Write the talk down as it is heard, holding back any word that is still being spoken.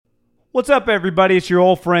What's up, everybody? It's your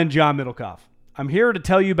old friend, John Middlecoff. I'm here to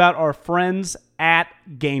tell you about our friends at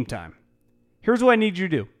Game Time. Here's what I need you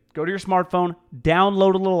to do. Go to your smartphone,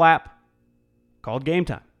 download a little app called Game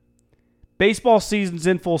Time. Baseball season's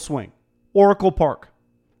in full swing. Oracle Park.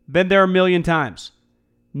 Been there a million times.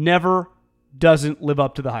 Never doesn't live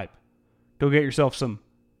up to the hype. Go get yourself some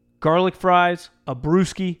garlic fries, a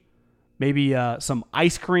brewski, maybe some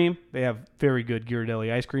ice cream. They have very good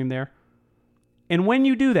Ghirardelli ice cream there. And when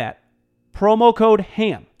you do that, promo code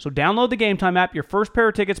HAM. So download the Game Time app. Your first pair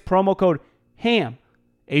of tickets, promo code HAM,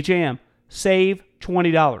 H-A-M, save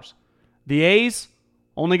 $20. The A's,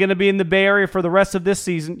 only going to be in the Bay Area for the rest of this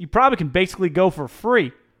season. You probably can basically go for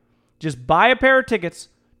free. Just buy a pair of tickets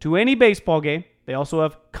to any baseball game. They also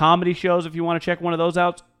have comedy shows if you want to check one of those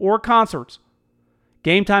out, or concerts.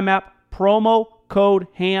 Game Time app, promo code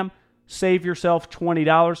HAM, save yourself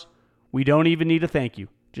 $20. We don't even need a thank you.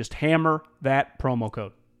 Just hammer that promo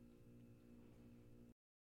code.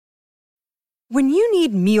 When you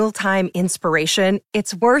need mealtime inspiration,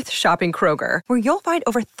 it's worth shopping Kroger, where you'll find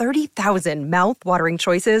over 30,000 mouth-watering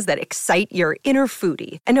choices that excite your inner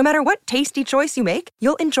foodie. And no matter what tasty choice you make,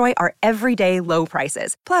 you'll enjoy our everyday low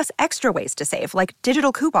prices, plus extra ways to save, like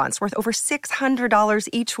digital coupons worth over $600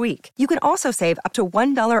 each week. You can also save up to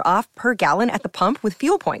 $1 off per gallon at the pump with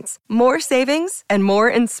fuel points. More savings and more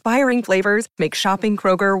inspiring flavors make shopping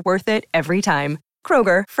Kroger worth it every time.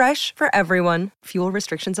 Kroger, fresh for everyone. Fuel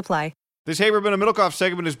restrictions apply. This Hey Ruben and Middlecoff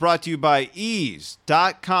segment is brought to you by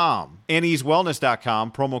Ease.com and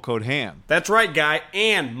EaseWellness.com, promo code HAM. That's right, guy.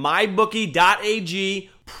 And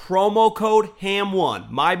MyBookie.ag, promo code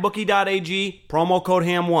HAM1. MyBookie.ag, promo code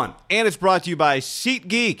HAM1. And it's brought to you by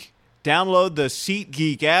SeatGeek. Download the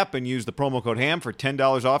SeatGeek app and use the promo code HAM for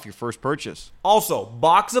 $10 off your first purchase. Also,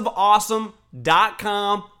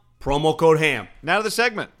 boxofawesome.com, promo code HAM. Now to the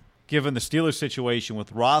segment. Given the Steelers situation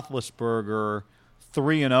with Roethlisberger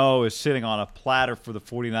 3-0 is sitting on a platter for the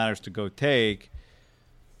 49ers to go take,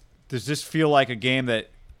 does this feel like a game that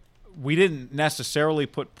we didn't necessarily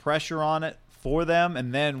put pressure on it for them,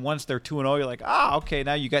 and then once they're 2-0, you're like, okay,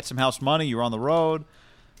 now you got some house money, you're on the road,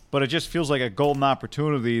 but it just feels like a golden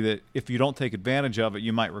opportunity that if you don't take advantage of it,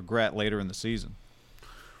 you might regret later in the season?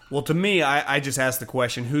 Well, to me, I just asked the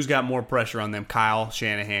question, who's got more pressure on them, Kyle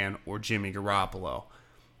Shanahan or Jimmy Garoppolo?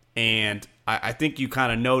 And I think you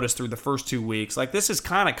kind of noticed through the first 2 weeks, like this is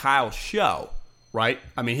kind of Kyle's show, right?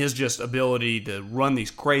 I mean, his just ability to run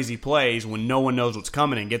these crazy plays when no one knows what's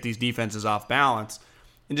coming and get these defenses off balance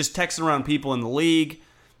and just texting around people in the league,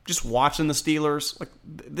 just watching the Steelers. Like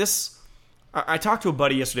this, I talked to a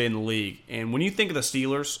buddy yesterday in the league, and when you think of the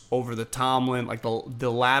Steelers over the Tomlin, like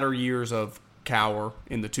the latter years of Cowher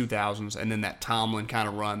in the 2000s and then that Tomlin kind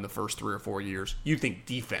of run the first 3 or 4 years, you think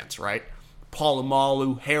defense, right?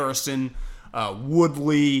 Palomalu, Harrison,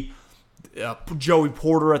 Woodley, Joey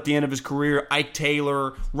Porter at the end of his career, Ike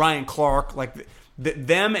Taylor, Ryan Clark. Like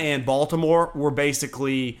them and Baltimore were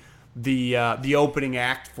basically the opening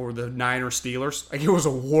act for the Niners Steelers. Like it was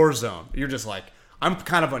a war zone. You're just like, I'm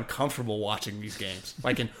kind of uncomfortable watching these games.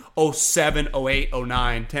 Like in 07, 08,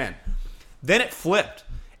 09, 10. Then it flipped.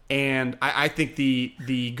 And I think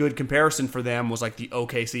the good comparison for them was like the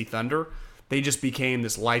OKC Thunder. They just became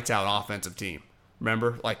this lights-out offensive team.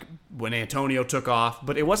 Remember? Like, when Antonio took off.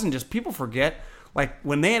 But it wasn't just... People forget. Like,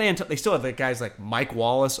 when they had Antonio... They still had like guys like Mike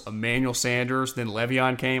Wallace, Emmanuel Sanders, then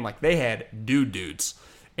Le'Veon came. Like, they had dudes.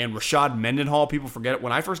 And Rashad Mendenhall, people forget it.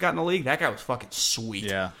 When I first got in the league, that guy was fucking sweet.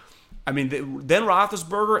 Yeah. I mean, then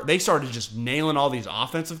Roethlisberger, they started just nailing all these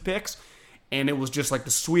offensive picks. And it was just like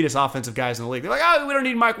the sweetest offensive guys in the league. They're like, we don't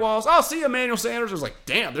need Mike Wallace. See Emmanuel Sanders. It was like,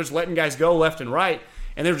 damn, they're just letting guys go left and right.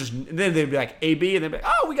 And they were just, and then they'd be like AB, and they'd be like,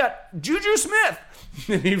 we got Juju Smith.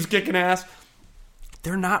 And he was kicking ass.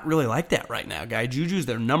 They're not really like that right now, guy. Juju's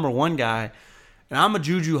their number one guy. And I'm a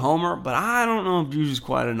Juju homer, but I don't know if Juju's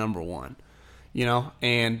quite a number one. You know?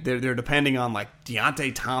 And they're depending on like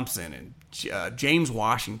Deontay Thompson and James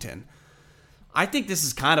Washington. I think this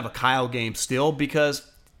is kind of a Kyle game still because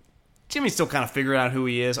Jimmy's still kind of figuring out who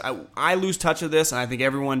he is. I lose touch of this, and I think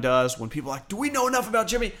everyone does. When people are like, do we know enough about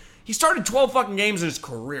Jimmy? He started 12 fucking games in his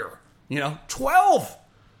career. 12!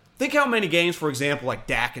 Think how many games, for example, like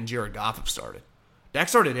Dak and Jared Goff have started. Dak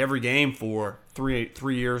started every game for 3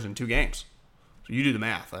 years and 2 games. So you do the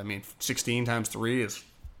math. I mean, 16 times 3 is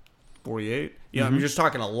 48. You're just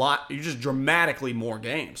talking a lot. You're just dramatically more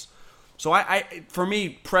games. So for me,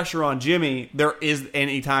 pressure on Jimmy, there is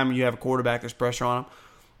any time you have a quarterback, there's pressure on him.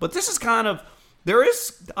 But this is kind of,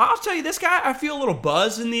 I'll tell you, this guy, I feel a little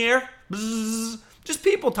buzz in the air. Buzz. Just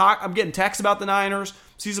people talk. I'm getting texts about the Niners.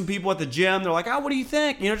 See some people at the gym. They're like, what do you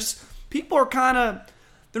think? Just people are kind of,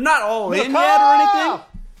 they're not all in yet or anything.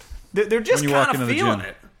 They're just when you walk kind of into the feeling gym.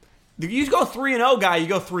 it. You go 3-0, guy. You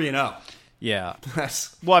go 3-0. Yeah.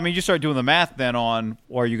 That's Well, I mean, you start doing the math then on,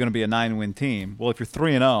 or are you going to be a 9-win team? Well, if you're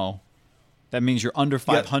 3-0, that means you're under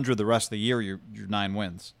 500 the rest of the year. You're 9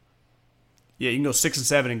 wins. yeah. You can go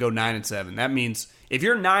 6-7 and go 9-7. That means if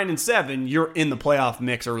you're 9-7, you're in the playoff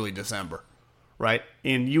mix early December, right?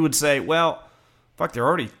 And you would say, well, fuck, they're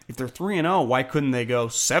already if they're 3-0, why couldn't they go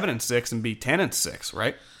 7-6 and be 10-6,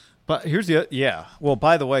 right? But here's the Well,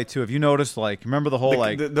 by the way, too, have you noticed? Like, remember the whole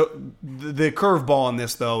The curveball in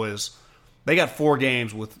this though is they got 4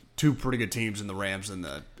 games with 2 pretty good teams in the Rams and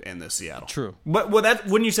the Seattle. True. But that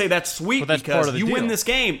wouldn't you say that's sweet But that's because part of the you win deal. this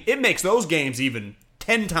game, it makes those games even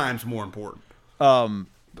 10 times more important.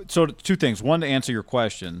 So 2 things. One, to answer your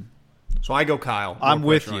question, So I go Kyle. No I'm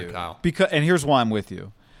with pressure on you. Kyle. And here's why I'm with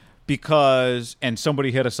you. Because, and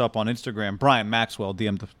somebody hit us up on Instagram, Brian Maxwell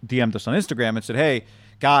DM'd us on Instagram and said, hey,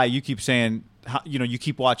 Guy, you keep saying, you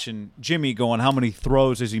keep watching Jimmy going, how many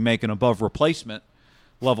throws is he making above replacement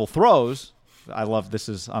level throws? I love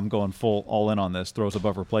this. I'm going full all in on this, throws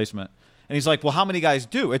above replacement. And he's like, well, how many guys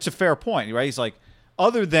do? It's a fair point, right? He's like,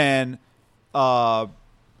 other than Aaron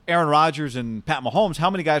Rodgers and Pat Mahomes,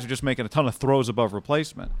 how many guys are just making a ton of throws above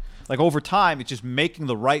replacement? Like, over time, it's just making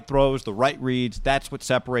the right throws, the right reads. That's what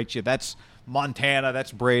separates you. That's Montana.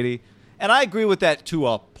 That's Brady. And I agree with that to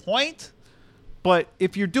a point. But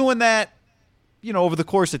if you're doing that, over the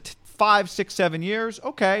course of 5, 6, 7 years,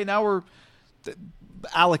 okay, now we're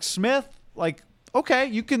Alex Smith. Like, okay,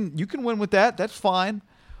 you can win with that. That's fine.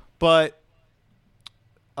 But,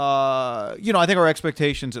 I think our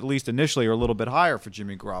expectations, at least initially, are a little bit higher for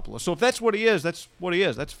Jimmy Garoppolo. So if that's what he is, that's what he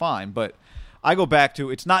is. That's fine. But I go back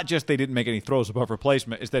to, it's not just they didn't make any throws above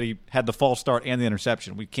replacement, it's that he had the false start and the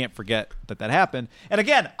interception. We can't forget that happened. And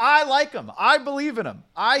again, I like him. I believe in him.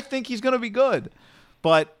 I think he's going to be good.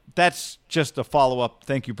 But that's just a follow-up.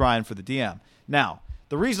 Thank you, Brian, for the DM. Now,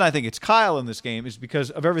 the reason I think it's Kyle in this game is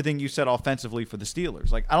because of everything you said offensively for the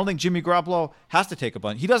Steelers. Like, I don't think Jimmy Garoppolo has to take a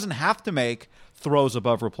bunch. He doesn't have to make throws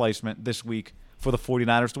above replacement this week for the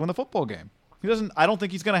 49ers to win the football game. I don't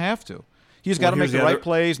think he's going to have to. He's got to make the right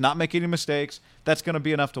plays, not make any mistakes. That's going to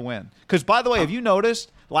be enough to win. Because, by the way, have you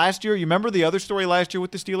noticed last year, you remember the other story last year with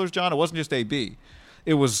the Steelers, John? It wasn't just AB.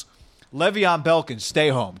 It was Le'Veon Bell can stay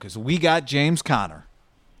home because we got James Conner.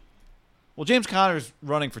 Well, James Conner's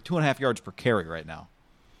running for 2.5 yards per carry right now.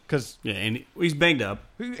 Yeah, and he's banged up.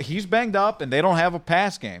 He's banged up, and they don't have a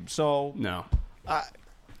pass game. So No.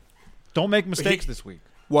 don't make mistakes this week.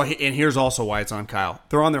 Well, and here's also why it's on Kyle.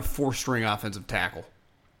 They're on their 4th-string offensive tackle,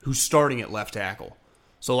 who's starting at left tackle.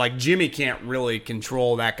 So, like, Jimmy can't really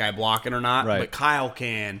control that guy blocking or not, Right. but Kyle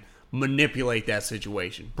can manipulate that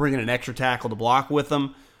situation. Bring in an extra tackle to block with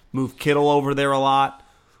him, move Kittle over there a lot.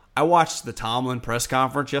 I watched the Tomlin press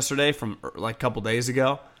conference yesterday from, like, a couple days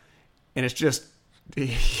ago, and it's just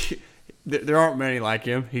there aren't many like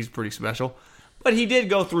him. He's pretty special. But he did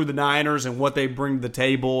go through the Niners and what they bring to the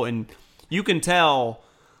table, and you can tell,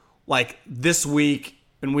 like, this week,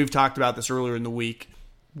 and we've talked about this earlier in the week,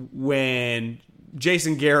 when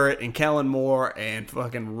Jason Garrett and Kellen Moore and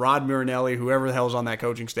fucking Rod Marinelli, whoever the hell's on that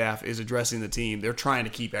coaching staff, is addressing the team, they're trying to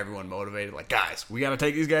keep everyone motivated. Like, guys, we got to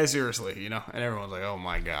take these guys seriously, And everyone's like, oh,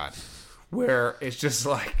 my God. Where it's just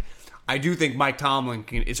like, I do think Mike Tomlin,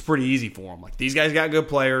 it's pretty easy for him. Like, these guys got good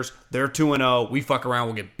players. They're 2-0. We fuck around,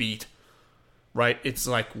 we'll get beat. Right? It's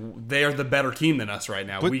like they're the better team than us right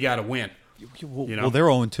now. We got to win. Well, they're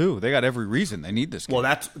 0-2. They got every reason. They need this game.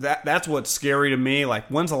 Well, that's what's scary to me. Like,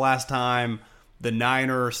 when's the last time the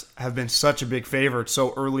Niners have been such a big favorite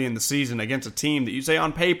so early in the season against a team that you say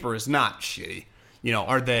on paper is not shitty?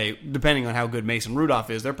 Are they, depending on how good Mason Rudolph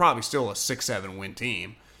is, they're probably still a 6-7 win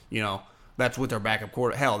team. That's with their backup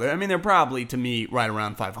quarter. Hell, they're probably, to me, right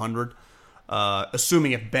around 500.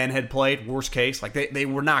 Assuming if Ben had played, worst case, like they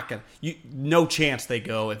were not gonna. No chance they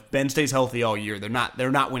go if Ben stays healthy all year. They're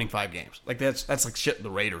not winning 5 games. Like that's like shit the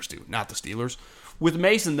Raiders do, not the Steelers. With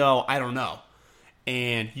Mason though, I don't know,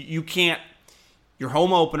 and you can't. Your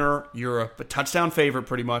home opener, you're a touchdown favorite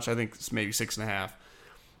pretty much. I think it's maybe 6.5.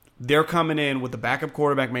 They're coming in with the backup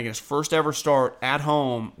quarterback making his first ever start at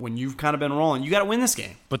home when you've kind of been rolling. You got to win this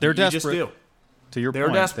game, but they're desperate. You just do. To your They're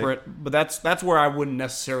point, desperate, but that's where I wouldn't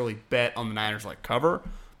necessarily bet on the Niners like cover.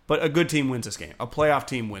 But a good team wins this game. A playoff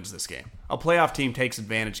team wins this game. A playoff team takes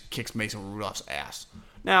advantage, kicks Mason Rudolph's ass.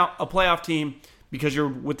 Now, a playoff team, because you're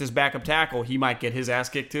with this backup tackle, he might get his ass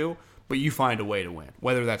kicked too, but you find a way to win.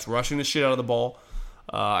 Whether that's rushing the shit out of the ball.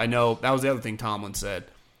 I know that was the other thing Tomlin said.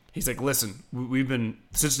 He's like, listen,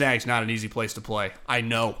 Cincinnati's not an easy place to play. I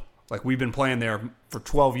know. Like, we've been playing there for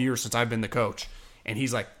 12 years since I've been the coach. And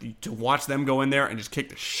he's like, to watch them go in there and just kick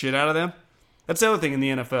the shit out of them, That's the other thing in the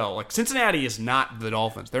NFL. Like, Cincinnati is not the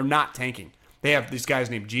Dolphins. They're not tanking. They have these guys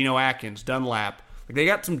named Geno Atkins, Dunlap. Like, they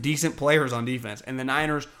got some decent players on defense, and the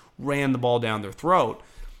Niners ran the ball down their throat.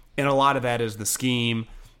 And a lot of that is the scheme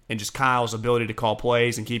and just Kyle's ability to call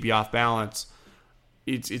plays and keep you off balance.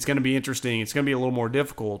 It's going to be interesting. It's going to be a little more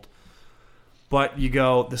difficult. But you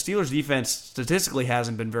go, the Steelers' defense statistically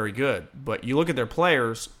hasn't been very good. But you look at their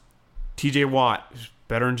players, T.J. Watt is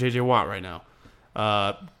better than J.J. Watt right now.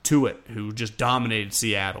 Tuitt, who just dominated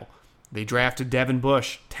Seattle. They drafted Devin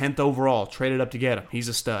Bush, 10th overall, traded up to get him. He's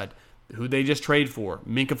a stud. Who they just trade for?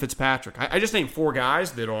 Minkah Fitzpatrick. I just named 4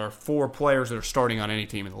 guys that are 4 players that are starting on any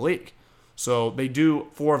team in the league. So they do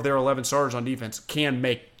 4 of their 11 starters on defense can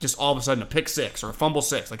make just all of a sudden a pick 6 or a fumble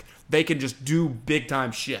 6. Like, they can just do big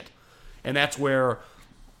time shit. And that's where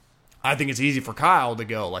I think it's easy for Kyle to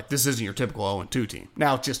go, like, this isn't your typical 0-2 team.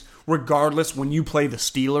 Now, just regardless, when you play the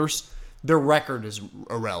Steelers, their record is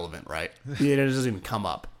irrelevant, right? It doesn't even come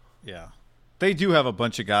up. Yeah. They do have a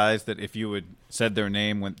bunch of guys that if you had said their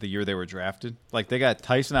name when the year they were drafted, like they got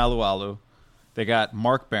Tyson Alualu, they got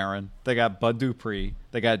Mark Barron, they got Bud Dupree,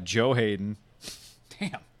 they got Joe Hayden.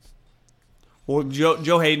 Damn. Well,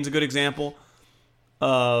 Joe Hayden's a good example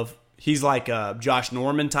of, he's like a Josh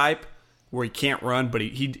Norman type, where he can't run, but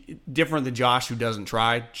he different than Josh, who doesn't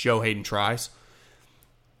try. Joe Hayden tries.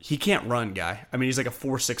 He can't run, guy. I mean, he's like a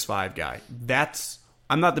 4.65 guy.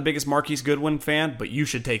 I'm not the biggest Marquise Goodwin fan, but you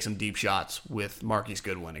should take some deep shots with Marquise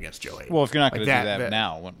Goodwin against Joe Hayden. Well, if you're not going to do that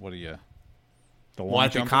now, what are you? Well, I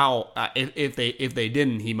think Kyle, if they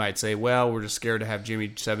didn't, he might say, well, we're just scared to have Jimmy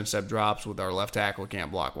 7-step drops with our left tackle,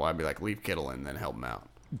 can't block. Well, I'd be like, leave Kittle in and then help him out.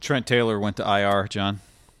 Trent Taylor went to IR, John,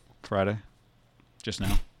 Friday, just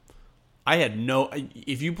now. I had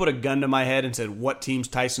if you put a gun to my head and said, what team's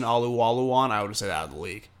Tyson Alualu on, I would have said out of the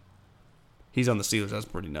league. He's on the Steelers. That's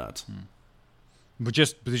pretty nuts. But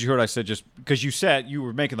just because you heard I said, just because you said you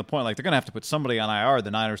were making the point, like they're going to have to put somebody on IR,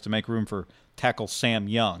 the Niners, to make room for tackle Sam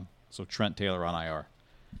Young. So Trent Taylor on IR.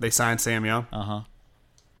 They signed Sam Young? Uh-huh.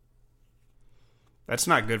 That's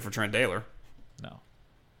not good for Trent Taylor. No.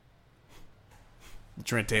 The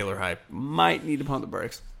Trent Taylor hype might need to pump the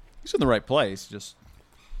brakes. He's in the right place, just...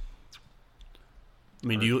 I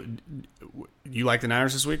mean, do you like the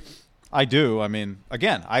Niners this week? I do. I mean,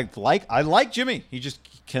 again, I like Jimmy. He just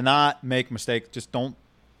cannot make mistakes.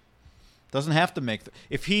 Doesn't have to make.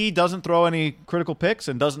 If he doesn't throw any critical picks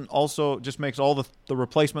and doesn't also just makes all the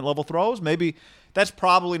replacement level throws, maybe that's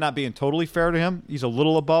probably not being totally fair to him. He's a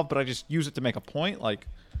little above, but I just use it to make a point. Like,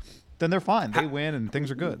 then they're fine. They win and things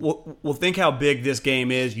are good. Well, think how big this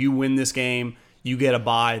game is. You win this game, you get a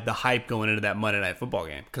bye. The hype going into that Monday Night Football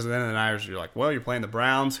game, because then the Niners, you're like, well, you're playing the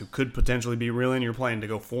Browns, who could potentially be reeling. You're playing to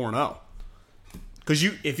go 4-0. Because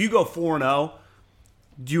if you go 4-0,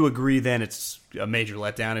 do you agree then it's a major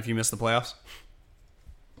letdown if you miss the playoffs?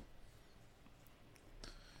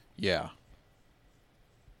 Yeah.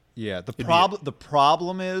 Yeah. The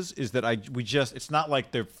problem is that it's not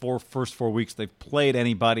like their first 4 weeks they've played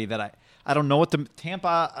anybody that I don't know what the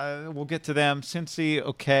Tampa. We'll get to them. Cincy,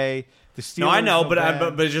 okay. The Steelers. No, I know,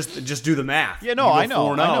 but just do the math. Yeah, no, I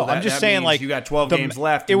know. I'm just saying, like, you got 12 games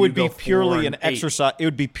left. It would be purely an exercise. It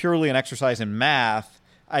would be purely an exercise in math.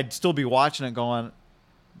 I'd still be watching it, going,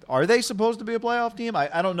 "Are they supposed to be a playoff team?"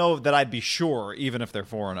 I don't know that I'd be sure, even if they're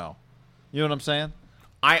 4-0. You know what I'm saying?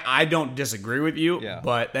 I don't disagree with you, Yeah.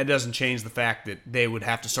 but that doesn't change the fact that they would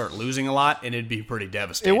have to start losing a lot, and it'd be pretty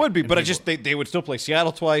devastating. It would be, but they would still play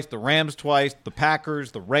Seattle twice, the Rams twice, the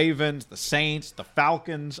Packers, the Ravens, the Saints, the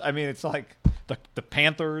Falcons. I mean, it's like the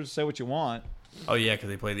Panthers. Say what you want. Oh yeah, because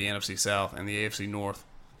they play the NFC South and the AFC North.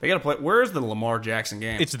 They got to play. Where's the Lamar Jackson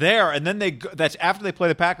game? It's there, and then that's after they play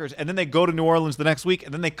the Packers, and then they go to New Orleans the next week,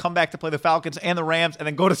 and then they come back to play the Falcons and the Rams, and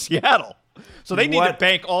then go to Seattle. So they need to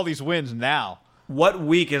bank all these wins now. What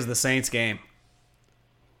week is the Saints game?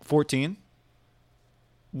 14.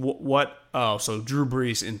 What? Oh, so Drew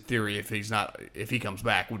Brees, in theory, if he comes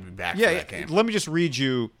back, would be back for that game. Let me just read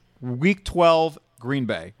you Week 12, Green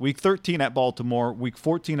Bay. Week 13 at Baltimore. Week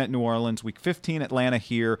 14 at New Orleans. Week 15 Atlanta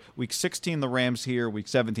here. Week 16 the Rams here. Week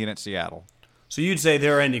 17 at Seattle. So you'd say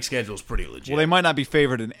their ending schedule is pretty legit. Well, they might not be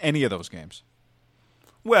favored in any of those games.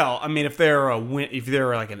 Well, I mean, if they're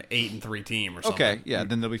like an 8-3 team or something. Okay, yeah,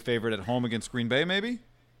 then they'll be favored at home against Green Bay, maybe.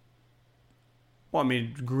 Well, I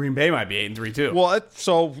mean, Green Bay might be 8-3 too. Well,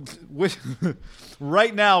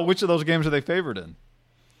 right now, which of those games are they favored in?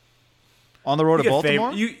 On the road to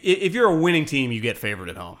Baltimore? If you're a winning team, you get favored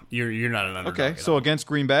at home. You're not an underdog. Okay, so against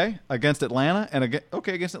Green Bay, against Atlanta, and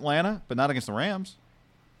against Atlanta, but not against the Rams.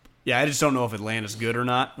 Yeah, I just don't know if Atlanta's good or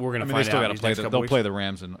not. We're going to find they still out. They'll play the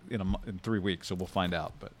Rams in 3 weeks, so we'll find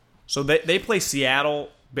out. But so they play Seattle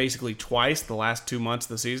basically twice the last 2 months of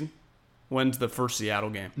the season. When's the first Seattle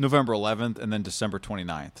game? November 11th and then December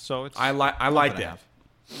 29th. So it's I like that.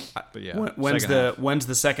 But yeah, When's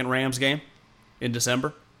the second Rams game? In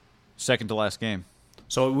December? Second to last game.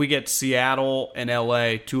 So we get Seattle and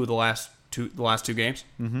LA two of the last two games.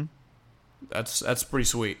 Mm-hmm. That's pretty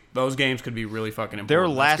sweet. Those games could be really fucking important. Their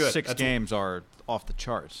last six games are off the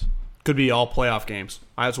charts. Could be all playoff games.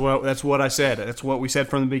 That's what I said. That's what we said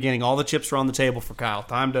from the beginning. All the chips are on the table for Kyle.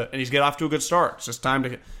 And he's get off to a good start. It's just time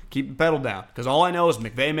to keep the pedal down. Because all I know is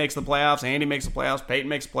McVay makes the playoffs, Andy makes the playoffs, Peyton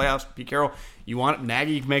makes the playoffs, Pete Carroll.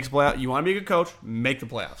 Nagy makes the playoffs. You want to be a good coach? Make the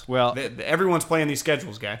playoffs. Well, everyone's playing these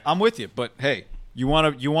schedules, guy. I'm with you, but hey, you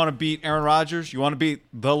want to beat Aaron Rodgers? You want to beat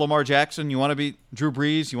the Lamar Jackson? You want to beat Drew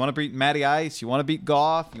Brees? You want to beat Matty Ice? You want to beat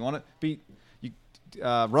Goff? You want to beat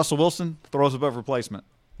Russell Wilson? Throws above replacement.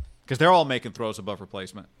 Because they're all making throws above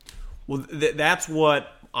replacement. Well, that's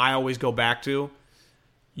what I always go back to.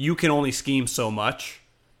 You can only scheme so much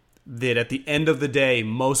that at the end of the day,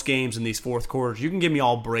 most games in these fourth quarters, you can give me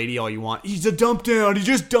all Brady all you want. He's a dump down. He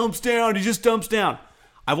just dumps down. He just dumps down.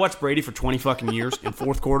 I've watched Brady for 20 fucking years in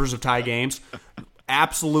fourth quarters of tie games.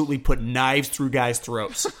 Absolutely put knives through guys'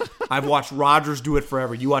 throats. I've watched Rodgers do it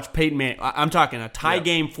forever. You watch Peyton Manning. I'm talking a tie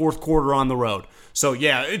game fourth quarter on the road. So,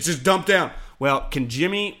 yeah, it's just dump down. Well, can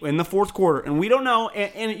Jimmy in the fourth quarter, and we don't know,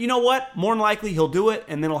 and you know what? More than likely he'll do it,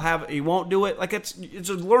 and then he won't do it. Like it's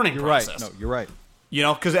a learning process. Right. No, you're right. You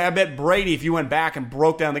know, because I bet Brady, if you went back and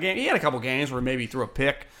broke down the game, he had a couple games where maybe he threw a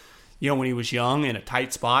pick, when he was young in a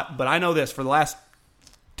tight spot. But I know this, for the last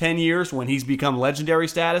 10 years, when he's become legendary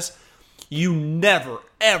status, you never,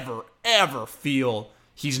 ever, ever feel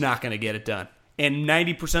he's not going to get it done. And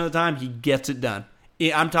 90% of the time, he gets it done.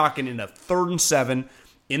 I'm talking in a 3rd and 7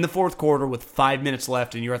 in the fourth quarter with 5 minutes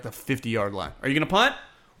left, and you're at the 50-yard line. Are you going to punt,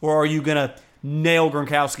 or are you going to nail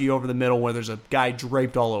Gronkowski over the middle where there's a guy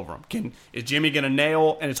draped all over him? Is Jimmy going to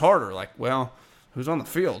nail? And it's harder. Like, well, who's on the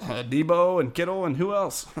field? Debo and Kittle and who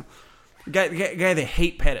else? guy, they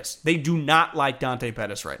hate Pettis. They do not like Dante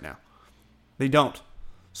Pettis right now. They don't.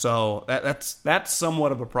 So that's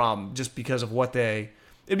somewhat of a problem just because of what they...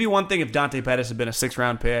 It'd be one thing if Dante Pettis had been a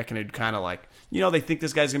 6th-round pick and it'd kind of like, they think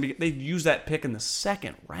this guy's going to be... They'd use that pick in the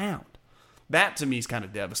 2nd round. That, to me, is kind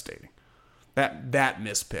of devastating. That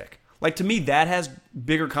missed pick. Like, to me, that has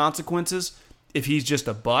bigger consequences if he's just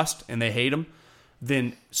a bust and they hate him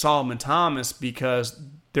than Solomon Thomas because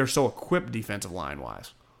they're so equipped defensive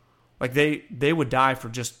line-wise. Like, they would die for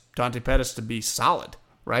just Dante Pettis to be solid,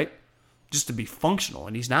 right? Just to be functional,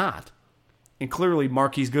 and he's not. And clearly,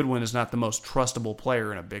 Marquise Goodwin is not the most trustable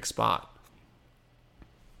player in a big spot.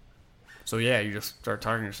 So, yeah, you just start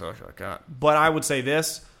talking to yourself, you're like, God. But I would say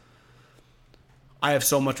this. I have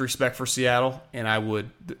so much respect for Seattle, and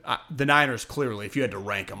the Niners, clearly, if you had to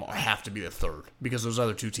rank them, have to be the 3rd because those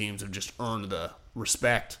other two teams have just earned the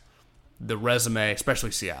respect, the resume,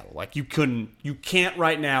 especially Seattle. Like, you can't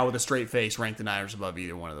right now with a straight face rank the Niners above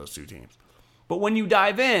either one of those two teams. But when you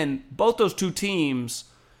dive in, both those two teams,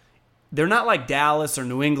 they're not like Dallas or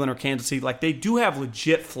New England or Kansas City. Like, they do have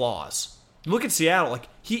legit flaws. Look at Seattle. Like,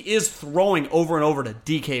 he is throwing over and over to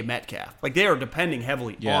DK Metcalf. Like, they are depending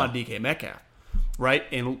heavily on DK Metcalf, right?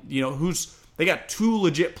 And, they got 2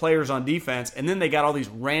 legit players on defense, and then they got all these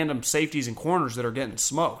random safeties and corners that are getting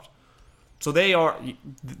smoked. So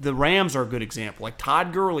the Rams are a good example. Like,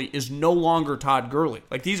 Todd Gurley is no longer Todd Gurley.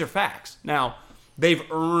 Like, these are facts. Now, they've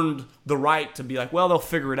earned the right to be like, well, they'll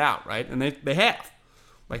figure it out, right? And they have.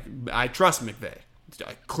 Like, I trust McVay.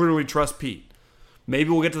 I clearly trust Pete. Maybe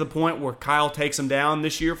we'll get to the point where Kyle takes him down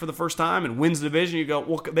this year for the first time and wins the division. You go,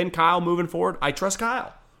 well, then Kyle moving forward, I trust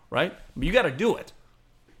Kyle, right? But you got to do it.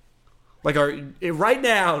 Like, right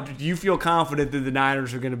now, do you feel confident that the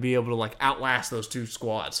Niners are going to be able to, like, outlast those two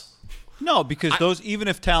squads? No, because even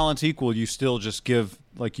if talent's equal, you still just give,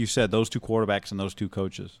 like you said, those 2 quarterbacks and those 2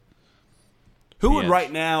 coaches. Who would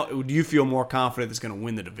right now, do you feel more confident that's going to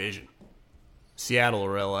win the division? Seattle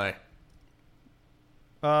or LA?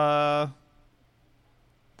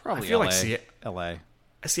 Probably I feel LA. like LA.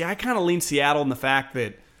 See, I kind of lean Seattle in the fact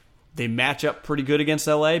that they match up pretty good against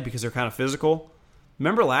LA because they're kind of physical.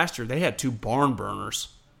 Remember last year, they had 2 barn burners.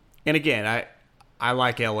 And again, I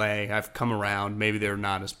like LA. I've come around. Maybe they're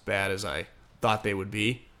not as bad as I thought they would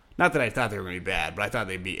be. Not that I thought they were going to be bad, but I thought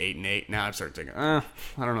they'd be 8-8. Now I start thinking, I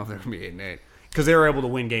don't know if they're going to be 8-8. Because they were able to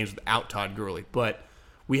win games without Todd Gurley. But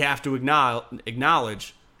we have to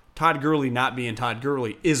acknowledge Todd Gurley not being Todd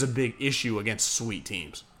Gurley is a big issue against sweet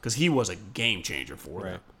teams. Because he was a game changer for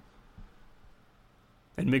them.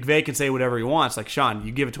 And McVay can say whatever he wants. Like, Sean,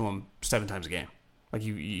 you give it to him 7 times a game. Like,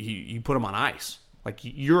 you put him on ice. Like,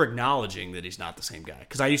 you're acknowledging that he's not the same guy.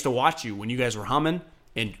 Because I used to watch you when you guys were humming,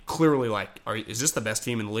 and clearly is this the best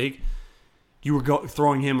team in the league? You were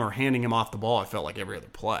throwing him or handing him off the ball, I felt like every other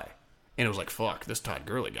play. And it was like, fuck, this Todd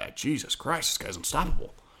Gurley guy, Jesus Christ, this guy's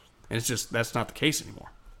unstoppable. And it's just, that's not the case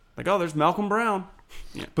anymore. Like, oh, there's Malcolm Brown.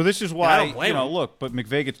 Yeah. But this is why, look, but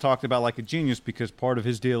McVay gets talked about like a genius because part of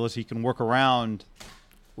his deal is he can work around.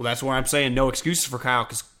 Well, that's why I'm saying no excuses for Kyle,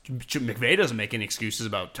 because McVay doesn't make any excuses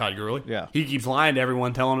about Todd Gurley. Yeah. He keeps lying to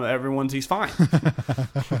everyone, telling everyone he's fine.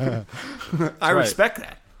 I respect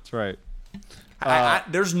that. That's right.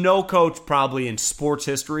 There's no coach probably in sports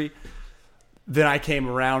history that I came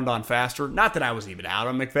around on faster. Not that I was even out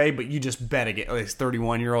on McVay, but you just bet against this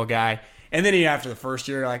 31-year-old guy. And then after the first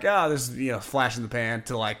year, you're like, oh, this is flash in the pan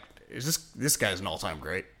to like, is this guy's an all-time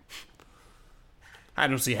great? I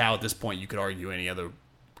don't see how at this point you could argue any other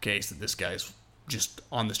case that this guy's just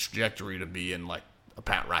on this trajectory to be in like a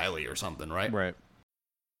Pat Riley or something, right? Right.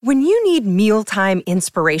 When you need mealtime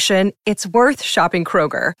inspiration, it's worth shopping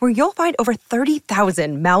Kroger, where you'll find over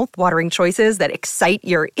 30,000 mouth-watering choices that excite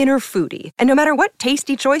your inner foodie. And no matter what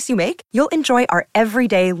tasty choice you make, you'll enjoy our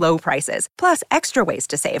everyday low prices, plus extra ways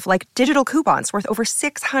to save, like digital coupons worth over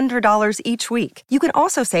 $600 each week. You can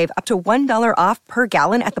also save up to $1 off per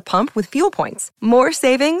gallon at the pump with fuel points. More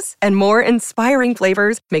savings and more inspiring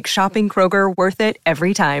flavors make shopping Kroger worth it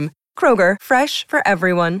every time. Kroger, fresh for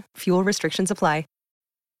everyone. Fuel restrictions apply.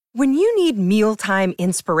 When you need mealtime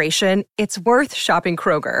inspiration, it's worth shopping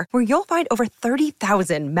Kroger, where you'll find over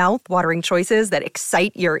 30,000 mouth-watering choices that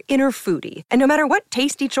excite your inner foodie. And no matter what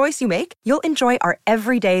tasty choice you make, you'll enjoy our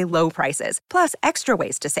everyday low prices, plus extra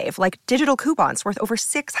ways to save, like digital coupons worth over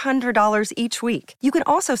 $600 each week. You can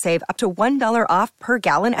also save up to $1 off per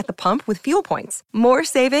gallon at the pump with fuel points. More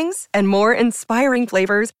savings and more inspiring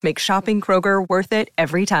flavors make shopping Kroger worth it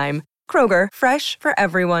every time. Kroger, fresh for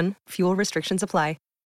everyone. Fuel restrictions apply.